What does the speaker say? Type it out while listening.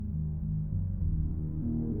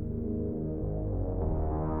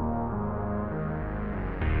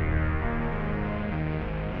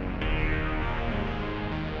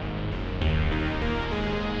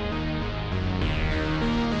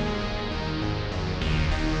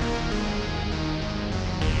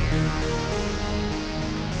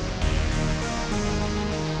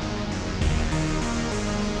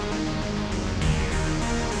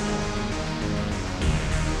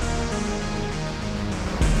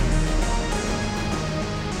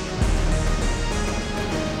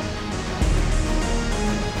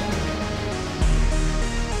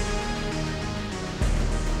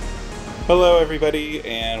Hello, everybody,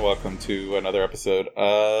 and welcome to another episode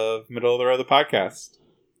of Middle of the Road, the podcast.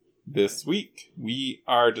 This week, we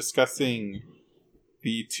are discussing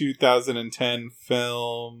the 2010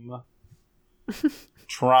 film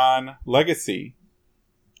Tron Legacy.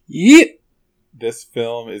 Yep. This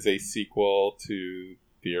film is a sequel to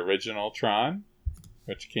the original Tron,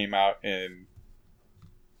 which came out in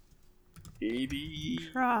 84?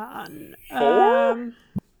 Tron.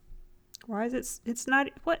 Why is it? It's not.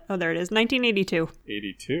 What? Oh, there it is. 1982.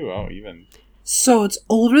 82. Oh, even. So it's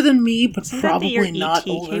older than me, but Isn't that the year probably not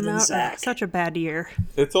E.T. older came than out? Zach. Such a bad year.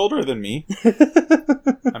 It's older than me.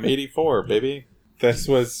 I'm 84, baby. I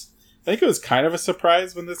think it was kind of a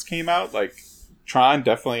surprise when this came out. Like, Tron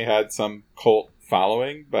definitely had some cult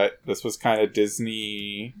following, but this was kind of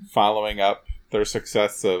Disney following up their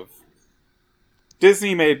success of...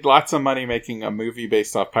 Disney made lots of money making a movie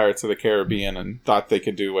based off Pirates of the Caribbean and thought they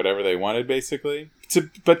could do whatever they wanted, basically.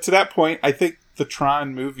 But to that point, I think the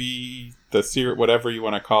Tron movie, the series, whatever you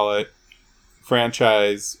want to call it,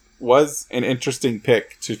 franchise, was an interesting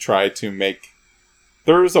pick to try to make...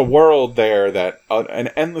 There was a world there that... an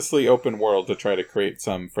endlessly open world to try to create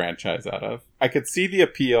some franchise out of. I could see the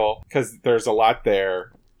appeal, because there's a lot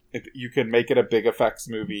there. You could make it a big effects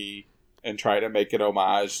movie and try to make it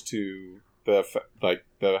homage to...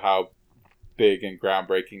 how big and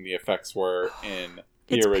groundbreaking the effects were in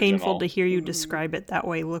the It's original. painful to hear you describe it that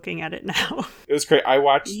way looking at it now. It was great. I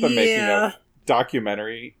watched the making Yeah. of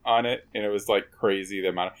documentary on it, and it was like crazy the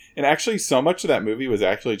amount of... And actually, so much of that movie was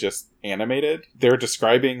actually just animated. They were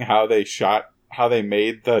describing how they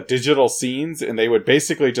made the digital scenes, and they would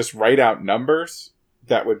basically just write out numbers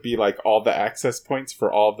that would be like all the access points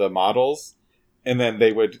for all the models, and then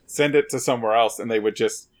they would send it to somewhere else, and they would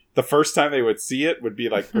just... The first time they would see it would be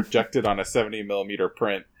like projected on a 70 millimeter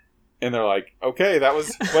print. And they're like, okay, that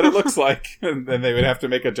was what it looks like. And then they would have to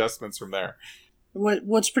make adjustments from there.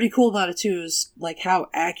 What's pretty cool about it too is like how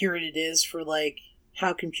accurate it is for like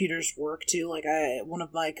how computers work too. Like one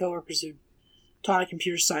of my coworkers who taught a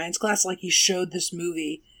computer science class, like he showed this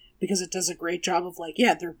movie because it does a great job of like,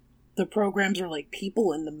 yeah, the programs are like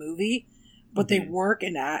people in the movie, but they work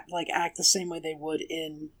and act the same way they would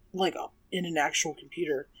in an actual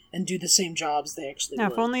computer and do the same jobs they actually Now,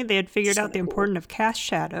 would. if only they had figured out the cool. importance of cast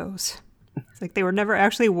shadows. It's like they were never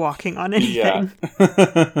actually walking on anything.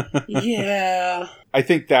 Yeah. Yeah. I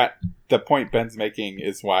think that the point Ben's making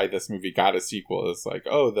is why this movie got a sequel. Is like,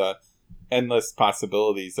 oh, the endless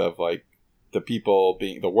possibilities of like the people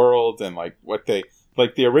being the world and like what they...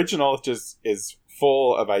 Like the original just is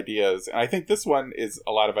full of ideas. And I think this one is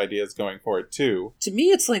a lot of ideas going forward too. To me,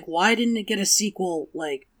 it's like, why didn't it get a sequel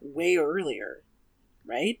like way earlier?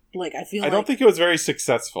 Right? Like, I feel I don't think it was very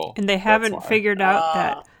successful. And they That's haven't why. figured out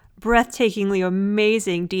that breathtakingly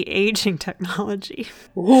amazing de-aging technology.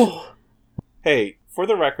 Whoa. Hey, for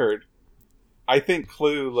the record, I think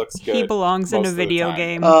Clue looks good. He belongs in most a of the video time.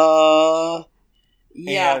 game.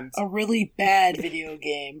 Yeah, And- a really bad video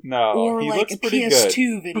game. No, or he like looks a pretty PS2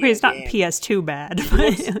 good. video Okay, it's not game. PS2 bad.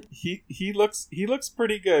 He looks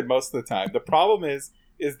pretty good most of the time. The problem is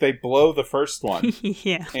they blow the first one,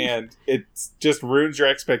 Yeah. and it just ruins your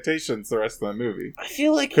expectations the rest of the movie I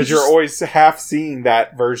feel like because you're always half seeing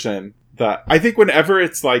that version. I think whenever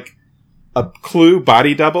it's like a Clue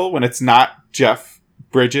body double, when it's not Jeff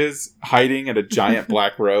Bridges hiding in a giant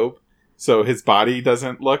black robe, so his body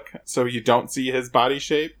doesn't look, so you don't see his body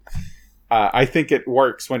shape. I think it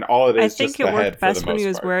works when all it is I just think the it head worked for best the when he most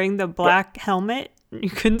was part. wearing the black helmet.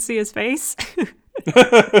 You couldn't see his face.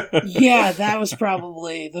 yeah, that was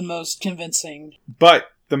probably the most convincing. But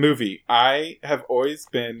the movie, I have always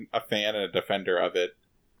been a fan and a defender of it,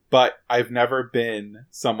 but I've never been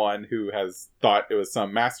someone who has thought it was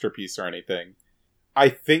some masterpiece or anything. I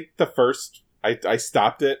think I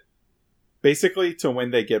stopped it basically to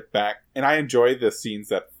when they get back, and I enjoy the scenes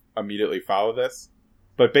that immediately follow this,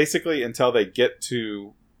 but basically until they get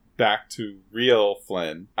back to real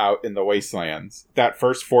Flynn out in the wastelands, that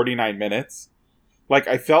first 49 minutes, like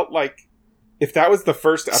I felt like if that was the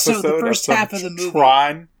first episode So the first of half of the movie.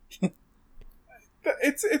 Tron,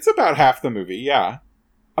 it's about half the movie, yeah.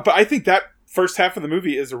 But I think that first half of the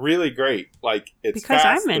movie is really great. Like it's Because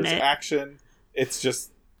fast, I'm in there's it. action. It's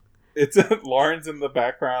Lauren's in the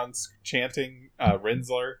background chanting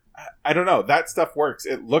Rinsler. I don't know. That stuff works.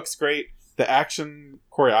 It looks great. The action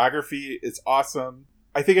choreography is awesome.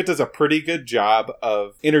 I think it does a pretty good job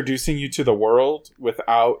of introducing you to the world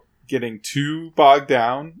without getting too bogged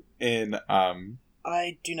down in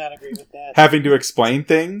I do not agree with that. having to explain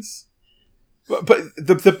things. But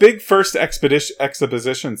the big first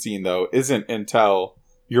exposition scene, though, isn't until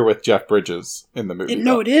you're with Jeff Bridges in the movie.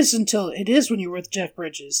 No, it is when you're with Jeff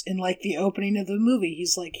Bridges. In, like, the opening of the movie,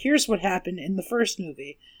 he's like, here's what happened in the first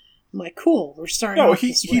movie. I'm like, cool, we're starting off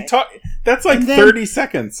this way. That's like 30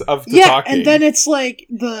 seconds of the talking. And then it's like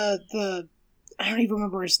the I don't even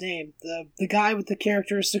remember his name. The guy with the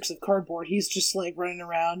characteristics of cardboard, he's just, like, running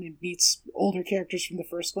around and meets older characters from the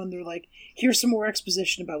first one. They're like, here's some more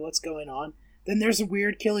exposition about what's going on. Then there's a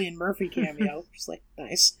weird Cillian Murphy cameo. Just like,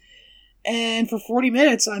 nice. And for 40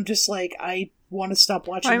 minutes, I'm just like, I want to stop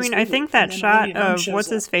watching this movie. I think that shot of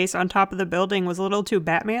what's-his-face on top of the building was a little too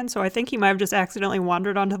Batman, so I think he might have just accidentally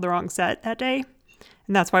wandered onto the wrong set that day.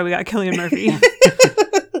 And that's why we got Cillian Murphy.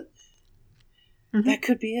 That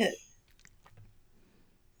could be it.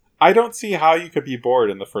 I don't see how you could be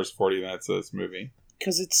bored in the first 40 minutes of this movie.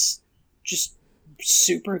 Because it's just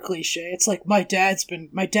super cliche. It's like, my dad's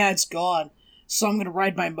gone, so I'm going to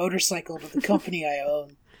ride my motorcycle to the company I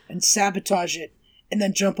own and sabotage it, and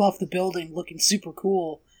then jump off the building looking super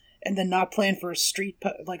cool, and then not plan for a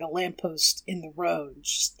lamppost in the road.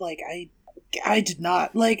 Just like, I did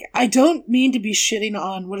not. Like, I don't mean to be shitting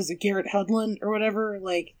on, Garrett Hedlund or whatever,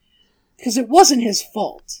 like, because it wasn't his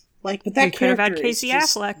fault. Like, but that character had Casey is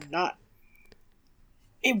just Affleck. Not.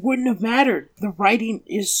 It wouldn't have mattered. The writing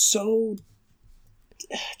is so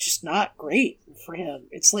just not great for him.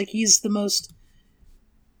 It's like he's the most,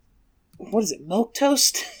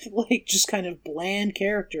 milquetoast? Like, just kind of bland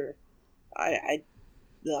character.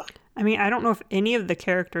 Ugh. I mean, I don't know if any of the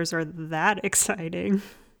characters are that exciting.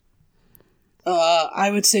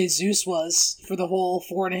 I would say Zeus was, for the whole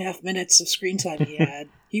 4.5 minutes of screen time he had.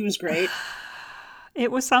 He was great. It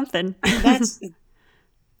was something.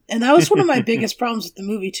 And that was one of my biggest problems with the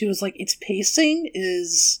movie, too, is, like, its pacing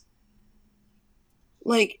is,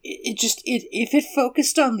 like, if it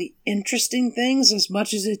focused on the interesting things as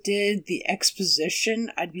much as it did the exposition,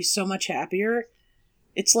 I'd be so much happier.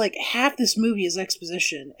 It's like half this movie is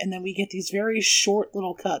exposition, and then we get these very short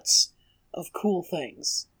little cuts of cool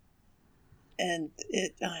things. And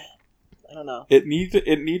I don't know. It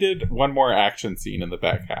needed one more action scene in the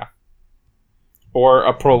back half. Or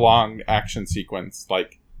a prolonged action sequence,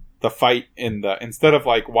 like the fight instead of,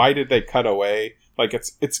 like, why did they cut away? Like,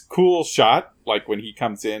 it's cool shot, like when he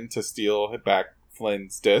comes in to steal back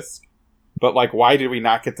Flynn's disc. But, like, why did we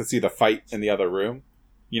not get to see the fight in the other room?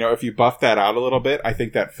 You know, if you buff that out a little bit, I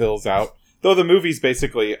think that fills out. Though the movie's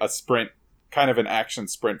basically a sprint, kind of an action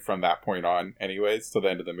sprint from that point on anyways, to the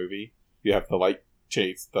end of the movie. You have the light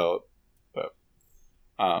chase, I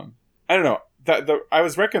don't know. I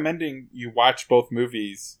was recommending you watch both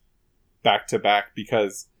movies back to back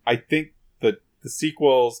because I think the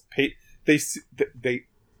sequels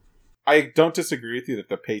I don't disagree with you that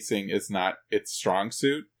the pacing is not its strong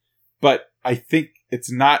suit, but I think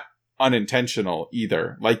it's not unintentional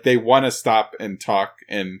either. Like, they want to stop and talk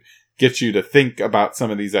and get you to think about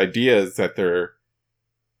some of these ideas that they're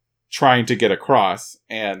trying to get across.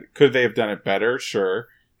 And could they have done it better? Sure.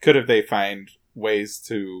 Could have they find ways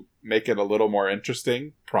to make it a little more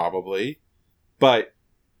interesting? Probably. But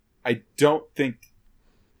I don't think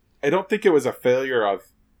it was a failure of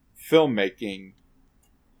filmmaking.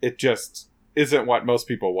 It just isn't what most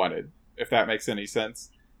people wanted, if that makes any sense.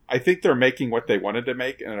 I think they're making what they wanted to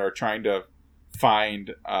make and are trying to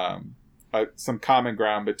find some common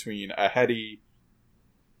ground between a heady,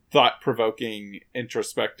 thought-provoking,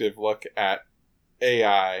 introspective look at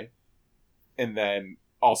AI and then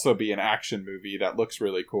also be an action movie that looks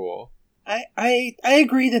really cool. I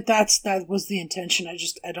agree that was the intention.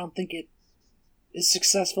 I don't think it is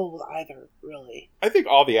successful with either, really. I think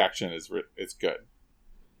all the action is good.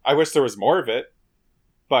 I wish there was more of it,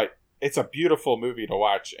 but it's a beautiful movie to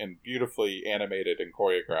watch and beautifully animated and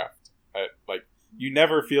choreographed. Like, you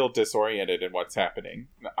never feel disoriented in what's happening.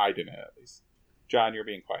 I didn't, at least. John, you're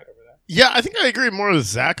being quiet over there. Yeah, I think I agree more with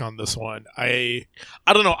Zach on this one. I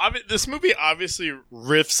don't know. This movie obviously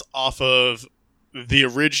riffs off of the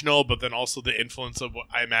original, but then also the influence of what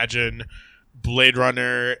I imagine Blade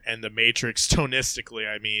Runner and The Matrix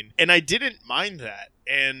tonistically, I mean. And I didn't mind that.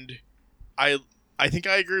 And I think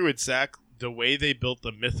I agree with Zach, the way they built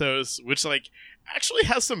the mythos, which, like, actually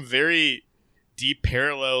has some very deep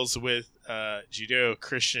parallels with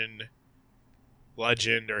Judeo-Christian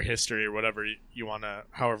legend or history or whatever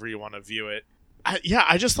however you want to view it.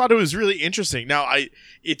 I just thought it was really interesting. Now,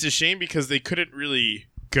 it's a shame because they couldn't really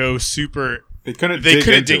go super. They couldn't dig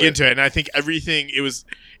into it, and I think everything. It was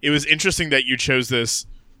interesting that you chose this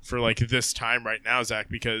for, like, this time right now, Zach,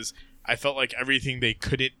 because I felt like everything they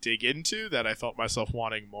couldn't dig into that I felt myself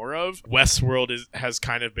wanting more of, Westworld has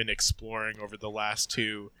kind of been exploring over the last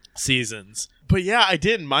 2 seasons. But yeah, I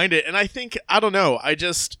didn't mind it. And I think, I don't know,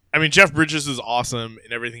 Jeff Bridges is awesome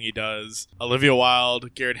in everything he does. Olivia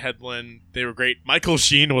Wilde, Garrett Hedlund, they were great. Michael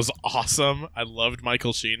Sheen was awesome. I loved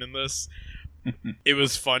Michael Sheen in this. It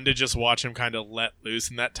was fun to just watch him kind of let loose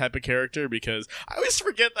in that type of character, because I always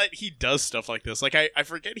forget that he does stuff like this. Like, I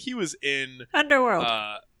forget he was in Underworld.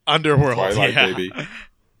 Twilight, yeah. baby.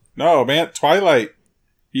 No, man, Twilight.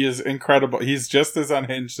 He is incredible. He's just as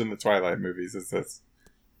unhinged in the Twilight movies as this.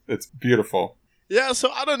 It's beautiful. Yeah,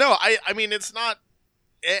 so I don't know. I mean, it's not...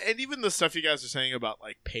 And even the stuff you guys are saying about,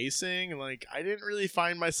 like, pacing, like, I didn't really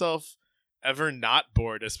find myself ever not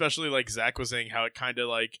bored, especially, like Zach was saying, how it kind of,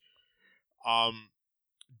 like,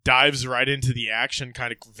 dives right into the action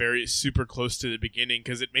kind of very super close to the beginning,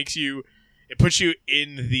 because it puts you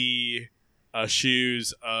in the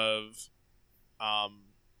shoes of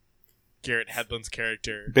Garrett Hedlund's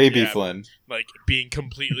character, Flynn, like being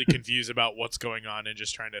completely confused about what's going on and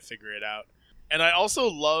just trying to figure it out. And I also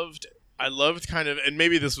loved kind of, and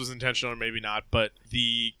maybe this was intentional or maybe not, but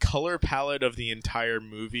the color palette of the entire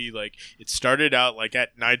movie. Like, it started out like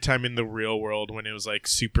at nighttime in the real world when it was like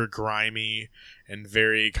super grimy and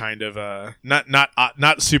very kind of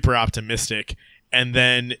not super optimistic, and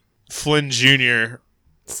then Flynn Jr.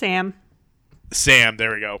 Sam,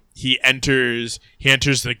 there we go. He enters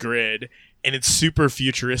the grid, and it's super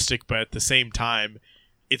futuristic, but at the same time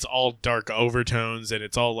it's all dark overtones, and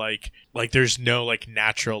it's all like there's no like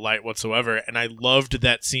natural light whatsoever. And I loved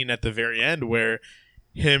that scene at the very end where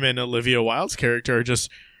him and Olivia Wilde's character are just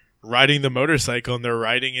riding the motorcycle, and they're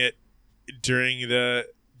riding it during the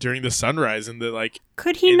sunrise, and the like.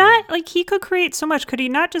 Could he not, like, he could create so much? Could he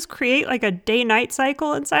not just create like a day-night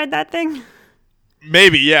cycle inside that thing?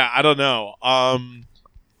 Maybe, yeah, I don't know.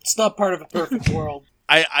 It's not part of a perfect world.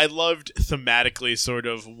 I loved thematically sort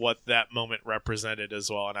of what that moment represented as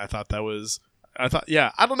well, and I thought,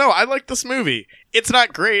 yeah, I don't know, I like this movie. It's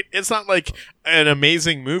not great, it's not like an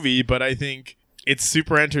amazing movie, but I think it's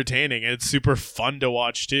super entertaining, and it's super fun to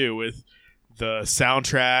watch too, with the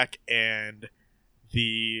soundtrack and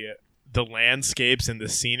the landscapes and the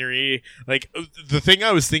scenery. Like, the thing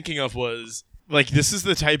I was thinking of was, like, this is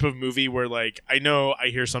the type of movie where, like, I know I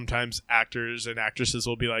hear sometimes actors and actresses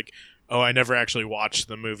will be like, oh, I never actually watched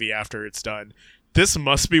the movie after it's done. This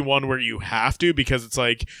must be one where you have to, because it's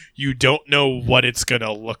like, you don't know what it's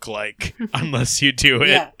gonna look like unless you do it.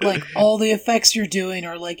 Yeah, like, all the effects you're doing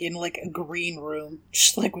are, like, in, like, a green room,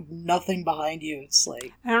 just, like, with nothing behind you. It's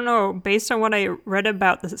like... I don't know, based on what I read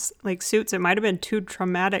about this, like, suits, it might have been too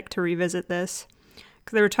traumatic to revisit this.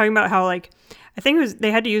 Because they were talking about how, like, I think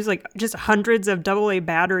they had to use, like, just hundreds of AA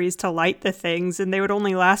batteries to light the things, and they would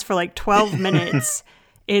only last for, like, 12 minutes.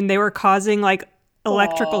 And they were causing, like,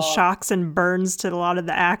 electrical shocks and burns to a lot of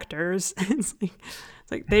the actors. It's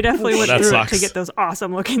like they definitely went through it to get those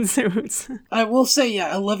awesome looking suits. I will say,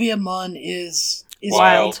 yeah, Olivia Munn is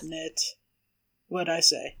wild. What'd I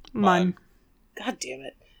say? Munn. God damn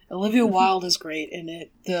it. Olivia Wilde is great in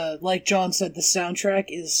it. Like John said, the soundtrack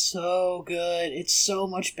is so good. It's so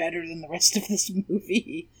much better than the rest of this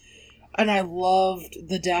movie. And I loved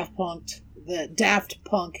the Daft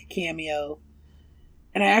Punk cameo.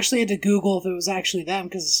 And I actually had to Google if it was actually them,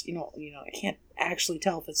 because, you know, I can't actually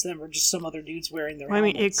tell if it's them or just some other dudes wearing their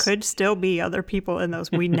helmets. I mean, it could still be other people in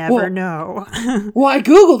those. We never know. Well, I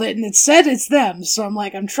Googled it, and it said it's them, so I'm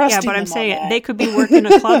like, I'm trusting them. Yeah, but I'm saying they could be working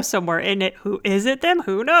a club somewhere, and is it them?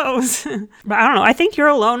 Who knows? But I don't know. I think you're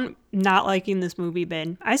alone not liking this movie,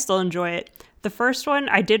 Ben. I still enjoy it. The first one,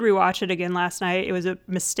 I did rewatch it again last night. It was a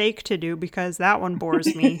mistake to do, because that one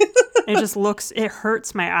bores me. It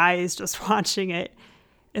hurts my eyes just watching it.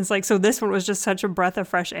 It's like, so this one was just such a breath of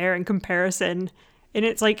fresh air in comparison. And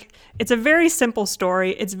it's like, it's a very simple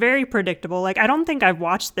story. It's very predictable. Like, I don't think I've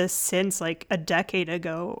watched this since like a decade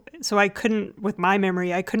ago. So with my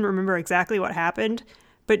memory, I couldn't remember exactly what happened.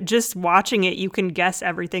 But just watching it, you can guess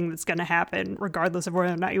everything that's going to happen, regardless of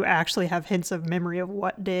whether or not you actually have hints of memory of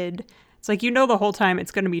what did. It's like, you know, the whole time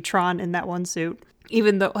it's going to be Tron in that one suit.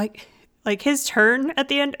 Even though like his turn at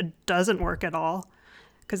the end doesn't work at all,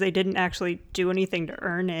 because they didn't actually do anything to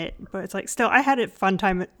earn it. But it's like, still, I had a fun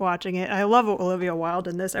time watching it. I love Olivia Wilde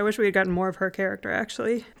in this. I wish we had gotten more of her character,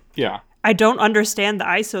 actually. Yeah. I don't understand the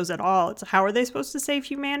ISOs at all. It's how are they supposed to save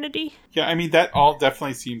humanity? Yeah, I mean, that all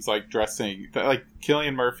definitely seems like dressing. Like,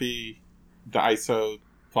 Cillian Murphy, the ISO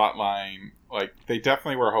plotline, like, they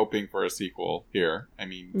definitely were hoping for a sequel here. I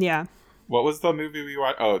mean... Yeah. What was the movie we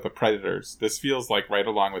watched? Oh, The Predators. This feels like right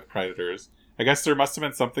along with Predators. I guess there must have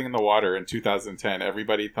been something in the water in 2010.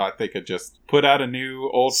 Everybody thought they could just put out a new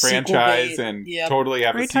old Sequel franchise bait. and Yep. totally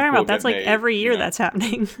have What are a you sequel talking about? That's get like made, every year you know? that's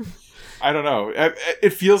happening. I don't know.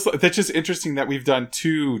 It feels that's just interesting that we've done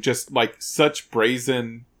two just like such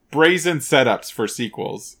brazen setups for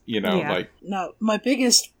sequels. You know, Yeah. like No, my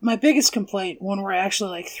biggest complaint, one where I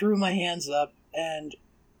actually like threw my hands up and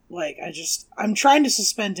like I'm trying to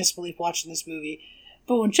suspend disbelief watching this movie,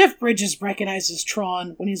 but when Jeff Bridges recognizes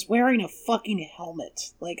Tron when he's wearing a fucking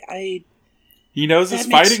helmet, like he knows his That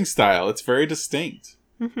makes- fighting style. It's very distinct.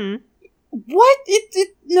 hmm what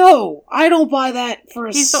no, I don't buy that for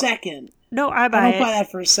a He's the- second. No, I I buy don't buy it.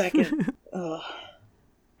 that for a second. Ugh.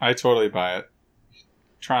 I totally buy it.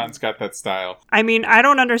 Tron's got that style. I mean, I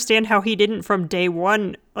don't understand how he didn't from day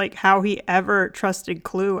one, like how he ever trusted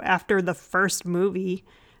Clue after the first movie.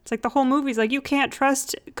 It's like the whole movie's like, you can't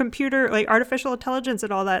trust computer, like artificial intelligence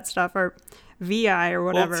and all that stuff, or VI or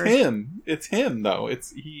whatever. Well, it's him. It's him, though.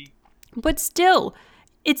 It's he. But still,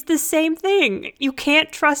 it's the same thing. You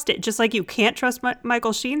can't trust it. Just like you can't trust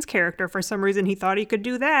Michael Sheen's character. For some reason, he thought he could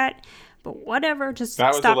do that. But whatever, just That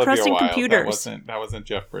was stop Olivia trusting Wilde. computers. That wasn't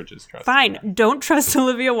Jeff Bridges. Trust Fine, me. don't trust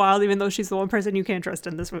Olivia Wilde, even though she's the one person you can't trust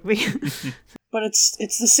in this movie. But it's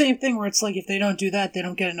the same thing where it's like if they don't do that, they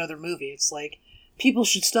don't get another movie. It's like people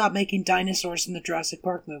should stop making dinosaurs in the Jurassic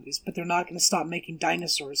Park movies, but they're not going to stop making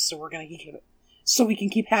dinosaurs, so we can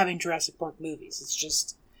keep having Jurassic Park movies. It's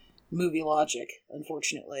just movie logic,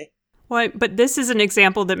 unfortunately. Well, but this is an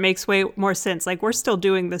example that makes way more sense. Like, we're still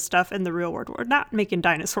doing this stuff in the real world. We're not making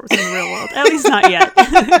dinosaurs in the real world. At least not yet.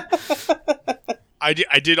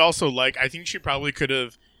 I did also like, I think she probably could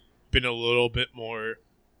have been a little bit more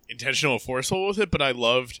intentional and forceful with it, but I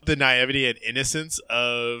loved the naivety and innocence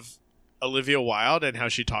of Olivia Wilde and how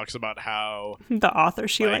she talks about how The author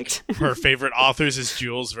she like, liked. her favorite authors is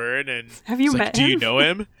Jules Verne, and Have you it's like, met do you him? know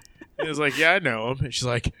him? And it's like, yeah, I know him. And she's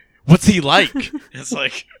like, what's he like? It's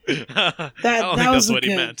like, I don't think that's what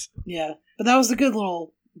he meant. Yeah, but that was a good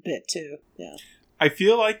little bit too. Yeah. I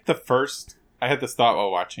feel like I had this thought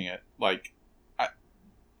while watching it. Like,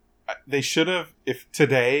 they should have, if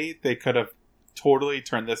today they could have totally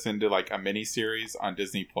turned this into like a mini series on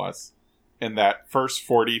Disney Plus, and that first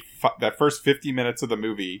 50 minutes of the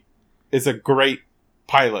movie is a great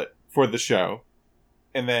pilot for the show,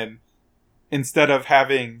 and then instead of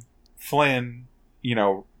having Flynn, you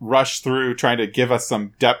know, rush through trying to give us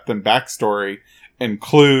some depth and backstory, and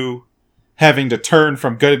Clue having to turn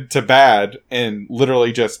from good to bad and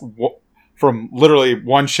literally just from literally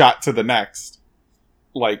one shot to the next.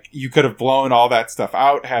 Like, you could have blown all that stuff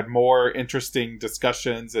out, had more interesting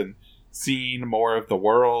discussions, and seen more of the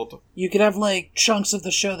world. You could have like chunks of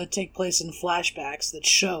the show that take place in flashbacks that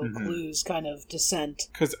show Mhm. Clue's kind of descent.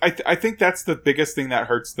 Because I think that's the biggest thing that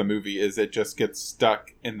hurts the movie, is it just gets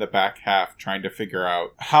stuck in the back half trying to figure out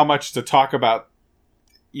how much to talk about.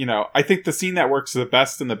 You know, I think the scene that works the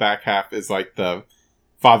best in the back half is like the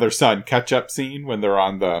father-son catch-up scene when they're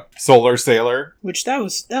on the Solar Sailor. Which that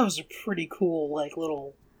was a pretty cool like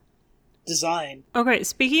little design. Okay,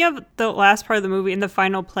 speaking of the last part of the movie and the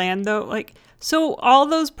final plan, though, like, so all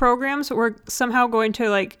those programs were somehow going to,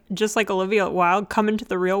 like, just like Olivia Wilde, come into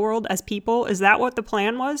the real world as people? Is that what the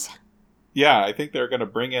plan was? Yeah, I think they're going to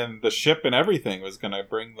bring in the ship and everything. He's going to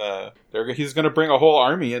bring a whole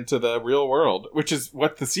army into the real world, which is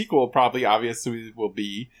what the sequel probably obviously will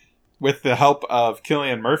be. With the help of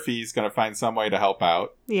Cillian Murphy, he's going to find some way to help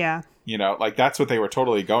out. Yeah. You know, like, that's what they were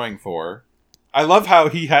totally going for. I love how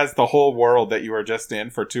he has the whole world that you were just in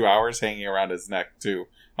for 2 hours hanging around his neck, too.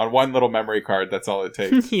 On one little memory card, that's all it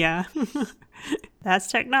takes. Yeah. That's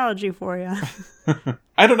technology for you.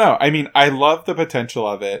 I don't know. I mean, I love the potential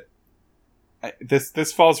of it.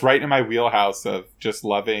 This falls right in my wheelhouse of just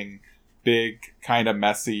loving big, kind of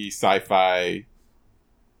messy sci-fi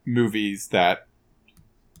movies that,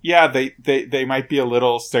 yeah, they might be a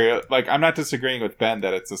little like, I'm not disagreeing with Ben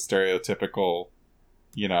that it's a stereotypical,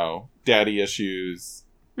 you know, daddy issues,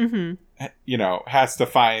 Mm-hmm. you know, has to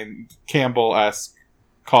find Campbell-esque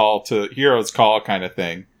hero's call kind of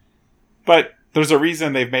thing. But there's a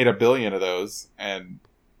reason they've made 1 billion of those, and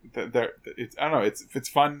I don't know, it's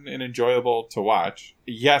fun and enjoyable to watch.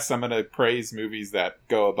 Yes, I'm going to praise movies that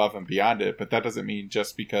go above and beyond it, but that doesn't mean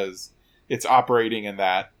just because it's operating in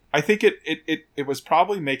that. I think it was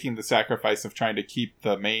probably making the sacrifice of trying to keep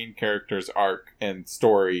the main character's arc and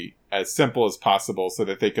story as simple as possible so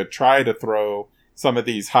that they could try to throw some of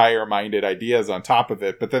these higher-minded ideas on top of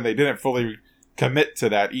it, but then they didn't fully commit to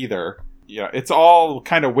that either. You know, it's all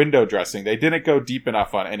kind of window dressing. They didn't go deep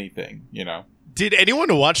enough on anything, you know? Did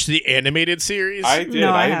anyone watch the animated series? I did.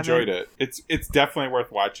 No, I I enjoyed haven't. it. It's definitely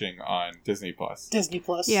worth watching on Disney Plus. Disney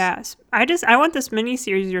Plus. Yes. I want this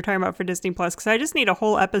mini-series you're talking about for Disney Plus because I just need a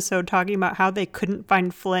whole episode talking about how they couldn't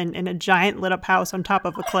find Flynn in a giant lit-up house on top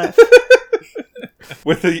of a cliff.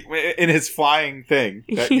 With in his flying thing.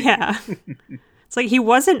 Yeah. It's like he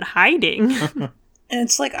wasn't hiding. And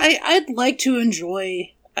it's like I'd like to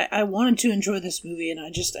enjoy. I wanted to enjoy this movie, and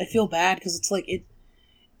I feel bad because it's like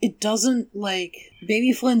it doesn't, like,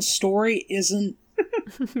 Baby Flynn's story isn't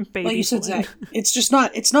Baby like you said, Flynn. Zach.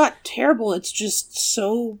 It's not terrible. It's just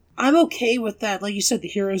so I'm okay with that. Like you said, the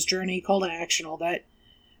hero's journey, call to action, all that.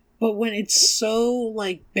 But when it's so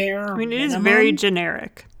like bare, I mean, it is minimum, very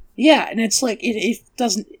generic. yeah, and it's like it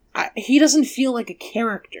doesn't. He doesn't feel like a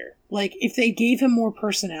character. Like if they gave him more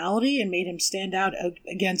personality and made him stand out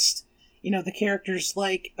against, the characters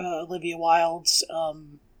like Olivia Wilde's,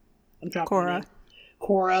 I'm dropping Cora. her name.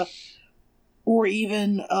 Cora, or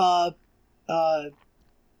even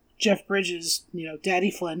Jeff Bridges,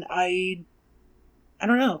 Daddy Flynn. I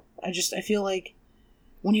don't know. I feel like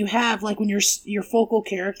when you have when your focal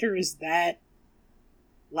character is that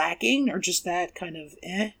lacking or just that kind of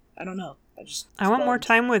I don't know. I want more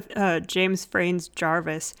time with James Frain's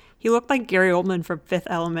Jarvis. He looked like Gary Oldman from Fifth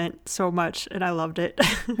Element so much, and I loved it.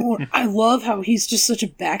 Or I love how he's just such a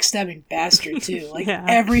backstabbing bastard too. Like Yeah.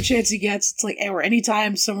 every chance he gets, it's like, or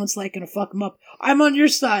anytime someone's like gonna fuck him up, I'm on your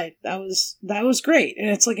side. That was great, and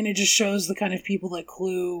it's like, and it just shows the kind of people that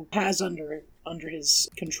Clue has under his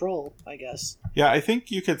control, I guess. Yeah, I think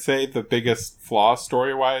you could say the biggest flaw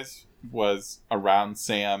story-wise was around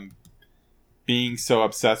Sam being so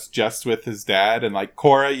obsessed just with his dad, and like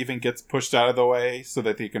Cora even gets pushed out of the way so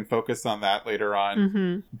that they can focus on that later on.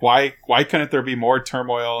 Mm-hmm. Why couldn't there be more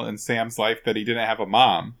turmoil in Sam's life that he didn't have a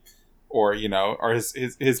mom, or or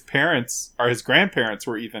his parents or his grandparents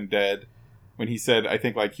were even dead when he said, I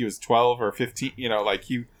think like he was 12 or 15. Like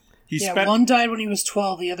he spent. One died when he was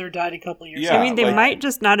 12, the other died a couple years Yeah, ago. I mean, they like- might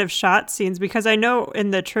just not have shot scenes because I know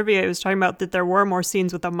in the trivia it was talking about that there were more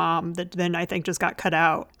scenes with a mom that then I think just got cut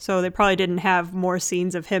out. So they probably didn't have more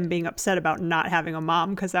scenes of him being upset about not having a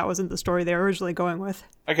mom because that wasn't the story they were originally going with.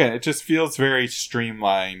 Again, it just feels very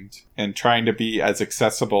streamlined and trying to be as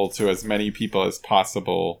accessible to as many people as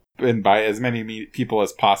possible. And by as many people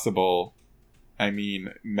as possible, I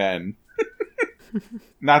mean men.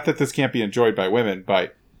 Not that this can't be enjoyed by women,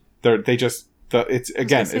 but it's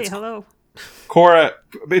Hello. Cora.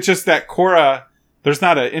 It's just that Cora, there's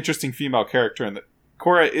not an interesting female character in the.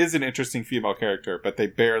 Cora is an interesting female character, but they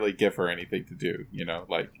barely give her anything to do,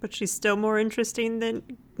 But she's still more interesting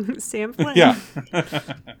than Sam Flynn. Yeah.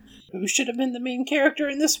 Who should have been the main character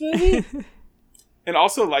in this movie? And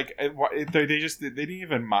also, they didn't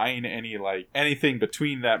even mine anything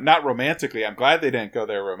between them. Not romantically. I'm glad they didn't go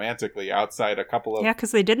there romantically outside a couple of... Yeah,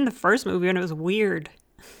 because they did in the first movie and it was weird.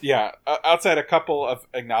 Yeah, outside a couple of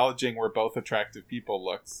acknowledging we're both attractive people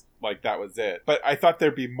looks. Like, that was it. But I thought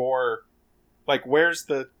there'd be more... Like, where's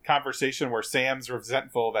the conversation where Sam's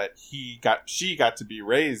resentful that she got to be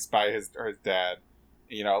raised by his dad,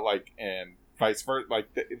 and vice versa.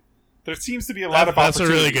 There seems to be a lot of That's a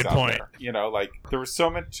really opportunities good out point. there. There was so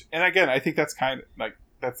much, and again, I think that's kind of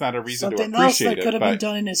that's not a reason Something to else appreciate that could it. have been But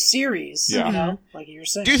done in a series, Yeah. like you were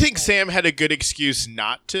saying. Do you think Like, Sam had a good excuse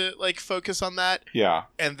not to focus on that? yeah,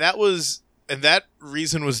 And that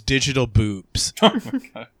reason was digital boobs. oh my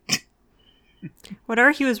god.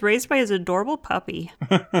 Whatever, he was raised by his adorable puppy.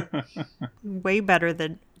 Way better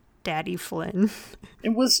than Daddy Flynn. It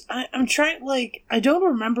was. I'm trying. I don't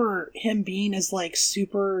remember him being as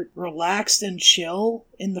super relaxed and chill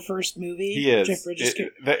in the first movie. He is. Jeff Bridges. He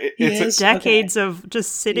It's is? Decades of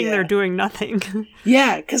just sitting there Yeah. doing nothing.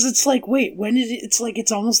 Yeah, because it's wait, when did it?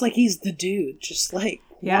 It's almost like he's the dude, just Yeah,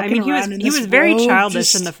 I walking mean, he around in was this very robe,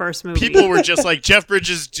 childish just- in the first movie. People were just like, Jeff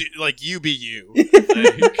Bridges, you be you.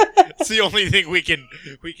 It's the only thing we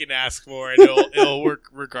can ask for, and it'll work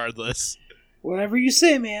regardless. Whatever you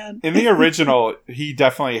say, man. in the original, he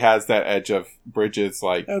definitely has that edge of Bridges.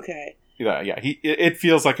 Okay. It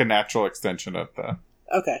feels like a natural extension of the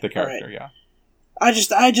Okay. character. All right. Yeah. I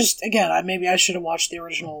just again, maybe I should have watched the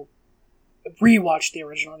original, rewatched the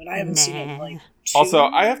original. I mean, I haven't seen it in Nah. 2 Also,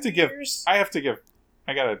 I have to give. years. I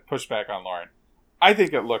gotta push back on Lauren. I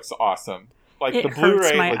think it looks awesome. It The hurts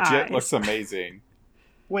Blu-ray my legit eyes. looks amazing.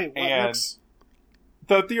 Wait, what and- looks?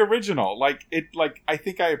 The original, I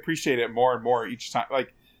think I appreciate it more and more each time.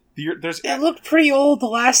 There's It looked pretty old the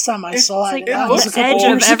last time I saw It's it. like and that looks was a the couple edge of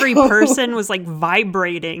years every ago. person was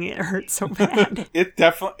vibrating. It hurt so bad.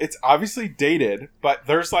 it's obviously dated, but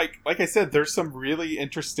there's like I said, there's some really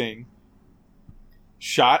interesting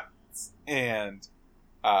shots and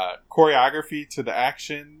choreography to the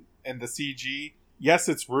action and the CG. Yes,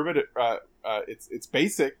 it's rudimentary. It's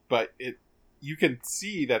basic, but you can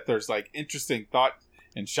see that there's like interesting thought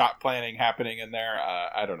and shot planning happening in there.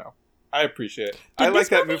 I don't know. I appreciate it. I like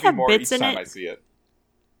that movie more each time I see it.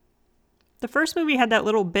 The first movie had that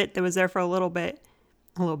little bit that was there for a little bit.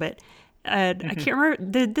 I can't remember.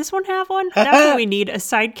 Did this one have one? That's what we need, a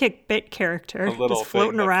sidekick bit character just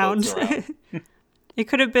floating around. It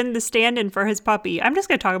could have been the stand-in for his puppy. I'm just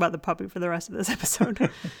going to talk about the puppy for the rest of this episode.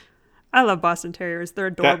 I love Boston Terriers. They're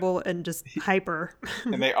adorable and just hyper.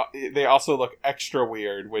 And they also look extra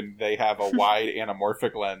weird when they have a wide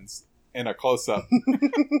anamorphic lens in a close-up.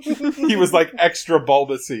 He was like extra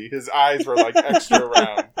bulbousy. His eyes were like extra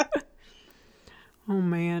round. Oh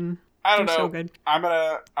man. I don't know. So good. I'm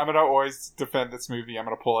gonna always defend this movie. I'm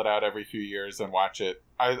gonna pull it out every few years and watch it.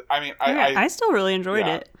 I still really enjoyed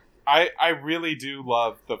it. I really do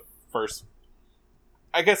love the first.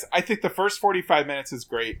 I think the first 45 minutes is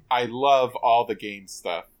great. I love all the game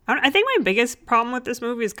stuff. I think my biggest problem with this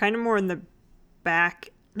movie is kind of more in the back,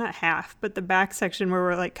 not half, but the back section where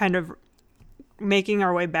we're like kind of making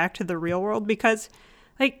our way back to the real world, because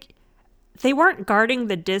like they weren't guarding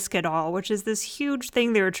the disc at all, which is this huge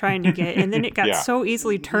thing they were trying to get, and then it got so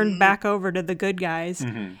easily turned back over to the good guys.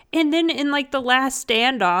 And then in like the last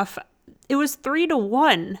standoff, it was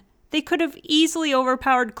 3-1. They could have easily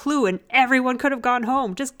overpowered Clue and everyone could have gone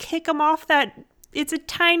home. Just kick him off that. It's a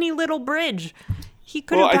tiny little bridge. He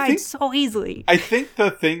could have died so easily. I think the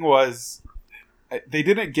thing was, they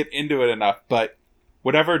didn't get into it enough, but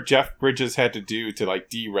whatever Jeff Bridges had to do to like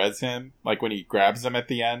de-res him, like when he grabs him at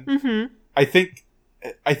the end, I think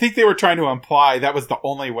they were trying to imply that was the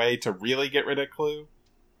only way to really get rid of Clue.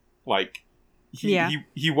 Like,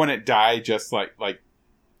 he wouldn't die just like,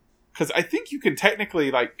 because I think you can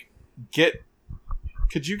technically like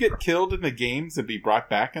could you get killed in the games and be brought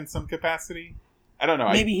back in some capacity? I don't know.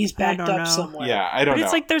 Maybe he's backed up somewhere. Yeah, I don't know. But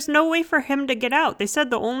it's like there's no way for him to get out. They said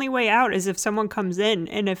the only way out is if someone comes in,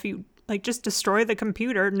 and if you like just destroy the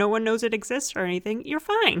computer, no one knows it exists or anything, you're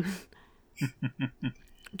fine.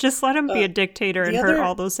 Just let him be a dictator and hurt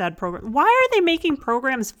all those sad programs. Why are they making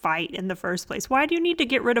programs fight in the first place? Why do you need to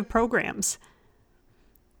get rid of programs?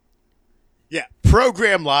 Yeah,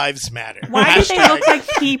 program lives matter. Why do they look like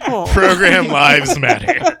people? Program lives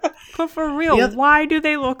matter. But for real, why do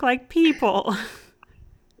they look like people?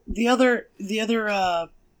 The other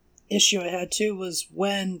issue I had too was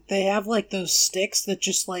when they have like those sticks that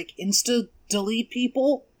just like insta delete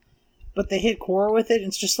people, but they hit core with it, and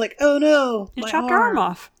it's just like, oh no, you chopped your arm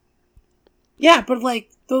off. Yeah, but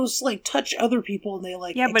like those like touch other people and they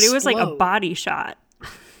like but it was like a body shot.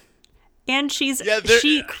 And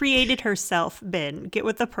she created herself, Ben. Get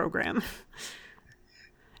with the program.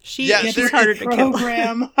 She's harder to kill.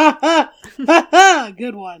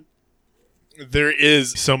 Good one. There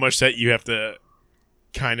is so much that you have to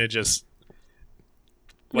kind of just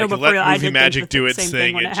like let movie magic do its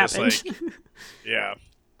thing and just like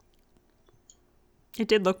It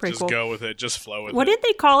did look pretty cool. Just go with it. Just flow with it. What did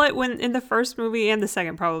they call it when in the first movie and the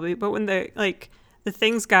second probably? But when the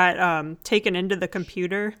things got taken into the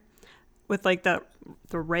computer with like the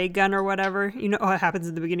ray gun or whatever, you know what happens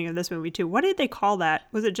in the beginning of this movie too. What did they call that?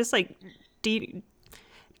 Was it just like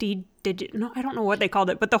no, I don't know what they called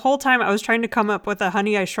it. But the whole time I was trying to come up with a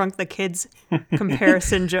Honey, I Shrunk the Kids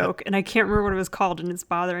comparison joke, and I can't remember what it was called, and it's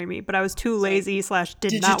bothering me. But I was too lazy /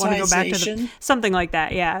 did not want to go back to something like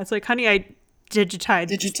that. Yeah, it's like Honey, I digitized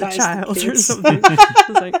the child or something. I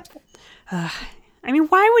was like, I mean,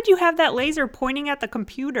 why would you have that laser pointing at the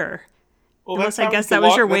computer? Well, unless I guess that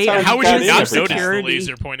was your way of how would you not notice security. the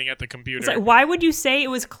laser pointing at the computer? It's like, why would you say it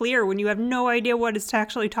was clear when you have no idea what it's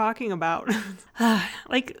actually talking about?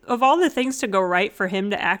 Like, of all the things to go right for him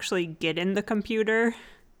to actually get in the computer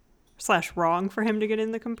 / wrong for him to get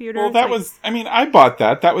in the computer. Well, that was, I mean, I bought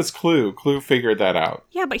that. That was Clue. Clue figured that out.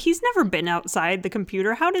 Yeah, but he's never been outside the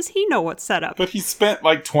computer. How does he know what's set up? But he spent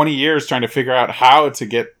like 20 years trying to figure out how to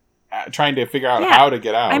get how to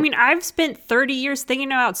get out. I mean, I've spent 30 years thinking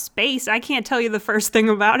about space. I can't tell you the first thing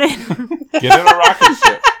about it. Get in a rocket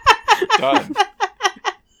ship. Done.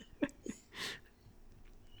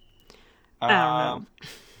 I don't know.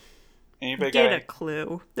 Anybody Get a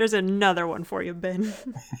clue. There's another one for you, Ben.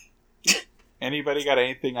 Anybody got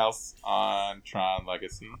anything else on Tron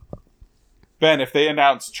Legacy? Ben, if they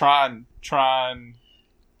announce Tron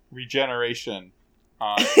Regeneration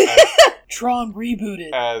Tron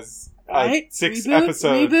rebooted as right? a 6 reboot,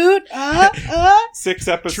 episode reboot 6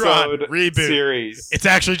 episode Tron, reboot. series. It's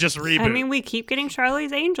actually just reboot. I mean, we keep getting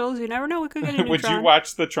Charlie's Angels. You never know. We could get a new Would Tron. you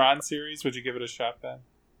watch the Tron series? Would you give it a shot, Ben?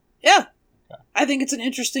 Yeah. I think it's an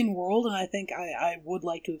interesting world, and I think I would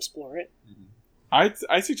like to explore it.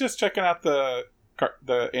 I suggest checking out the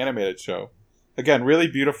animated show. Again, really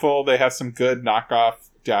beautiful. They have some good knockoff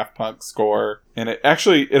Daft Punk score, and it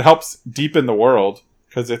helps deepen the world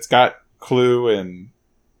because it's got Clue and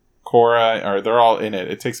Cora, or they're all in it.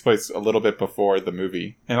 It takes place a little bit before the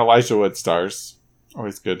movie, and Elijah Wood stars.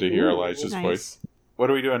 Always good to hear Elijah's voice. What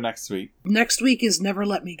are we doing next week? Next week is Never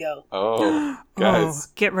Let Me Go. Oh, guys.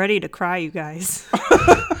 Get ready to cry, you guys.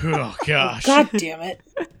 Oh, gosh. God damn it.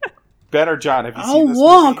 Ben or John, have you I seen this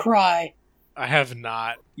want movie? to cry. I have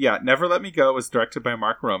not. Yeah, Never Let Me Go was directed by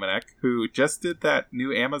Mark Romanek, who just did that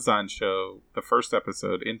new Amazon show, the first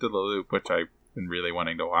episode, Into the Loop, which I've been really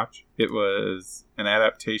wanting to watch. It was an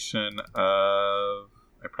adaptation of...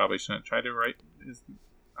 I probably shouldn't try to write his...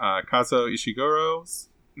 Kazuo Ishiguro's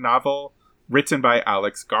novel, written by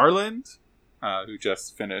Alex Garland, who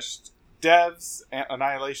just finished Devs,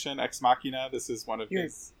 Annihilation, Ex Machina. This is one of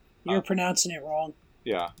his... You're pronouncing it wrong.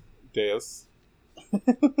 Yeah, Deus.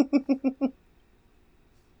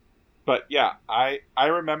 But yeah, I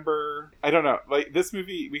remember, I don't know, like this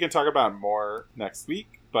movie, we can talk about more next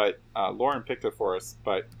week, but Lauren picked it for us,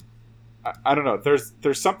 but I don't know,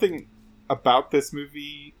 there's something about this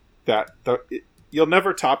movie that you'll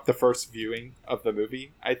never top the first viewing of the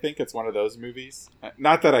movie. I think it's one of those movies.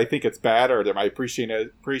 Not that I think it's bad or that my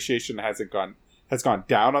appreciation has gone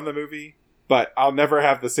down on the movie, but I'll never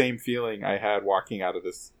have the same feeling I had walking out of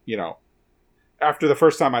this, after the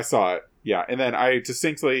first time I saw it. Yeah, and then I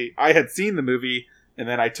had seen the movie, and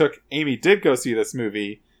then Amy did go see this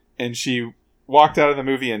movie, and she walked out of the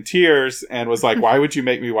movie in tears and was like, why would you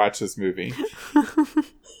make me watch this movie?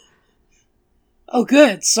 Oh,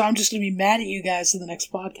 good. So I'm just going to be mad at you guys in the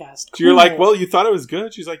next podcast. Cool. So you're like, well, you thought it was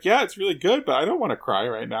good? She's like, yeah, it's really good, but I don't want to cry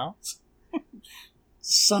right now.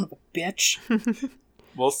 Son of a bitch.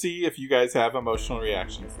 We'll see if you guys have emotional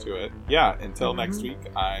reactions to it. Yeah, until next week,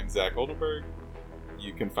 I'm Zach Oldenburg.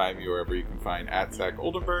 You can find me wherever you can find at Zach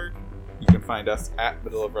Oldenburg. You can find us at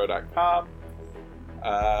middleofrow.com.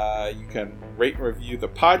 You can rate and review the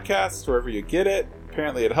podcast wherever you get it.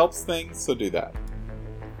 Apparently it helps things, so do that.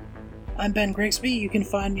 I'm Ben Grigsby. You can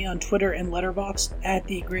find me on Twitter and Letterboxd at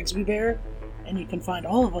the Grigsby Bear. And you can find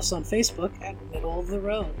all of us on Facebook at Middle of the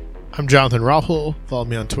Road. I'm Jonathan Rahul. Follow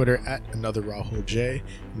me on Twitter at Another Rahul J.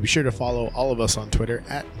 And be sure to follow all of us on Twitter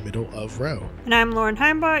at Middle of Row. And I'm Lauren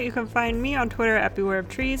Heimbach. You can find me on Twitter at Beware of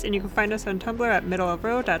Trees, and you can find us on Tumblr at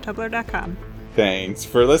middleofrow.tumblr.com. Thanks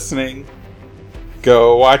for listening.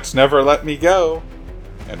 Go watch Never Let Me Go.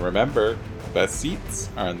 And remember, best seats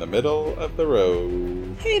are in the middle of the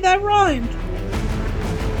road. Hey, that rhymed.